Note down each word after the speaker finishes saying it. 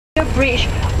bridge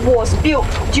was built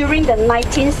during the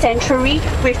 19th century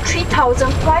with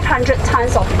 3,500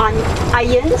 tons of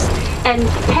irons and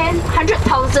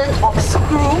 100,000 of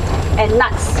screw and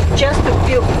nuts just to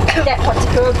build that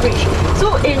particular bridge.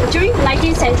 So during the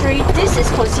 19th century, this is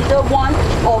considered one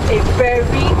of a very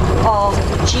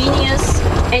genius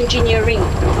engineering.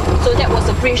 So that was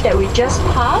the bridge that we just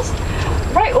passed.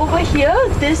 Right over here,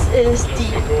 this is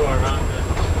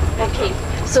okay.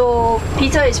 So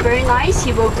Peter is very nice,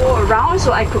 he will go around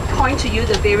so I could point to you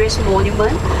the various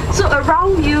monuments. So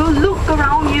around you, look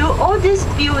around you, all these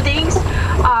buildings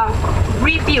are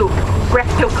rebuilt,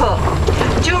 replica.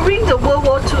 During the World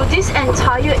War II, this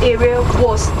entire area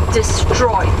was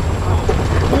destroyed.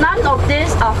 None of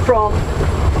these are from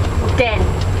then,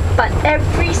 but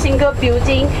every single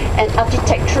building and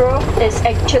architecture is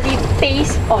actually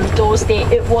based on those days.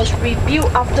 It was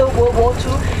rebuilt after World War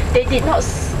II. They did not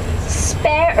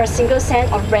spare a single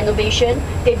cent of renovation.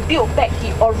 They built back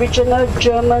the original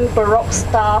German Baroque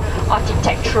style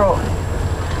architecture.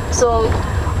 So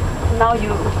now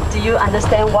do you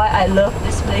understand why I love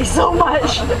this place so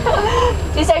much?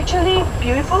 It's actually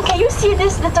beautiful. Can you see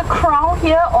this little crown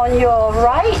here on your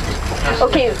right?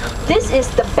 Okay, this is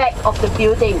the back of the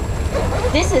building.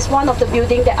 This is one of the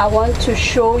buildings that I want to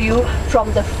show you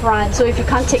from the front. So if you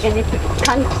can't take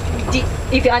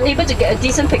if you're unable to get a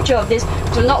decent picture of this,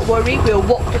 do not worry, we'll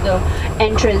walk to the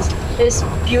entrance. It's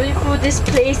beautiful. This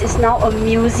place is now a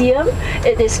museum.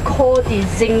 It is called the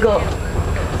Zinger.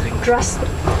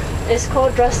 It's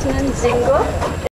called Dresden Zinger.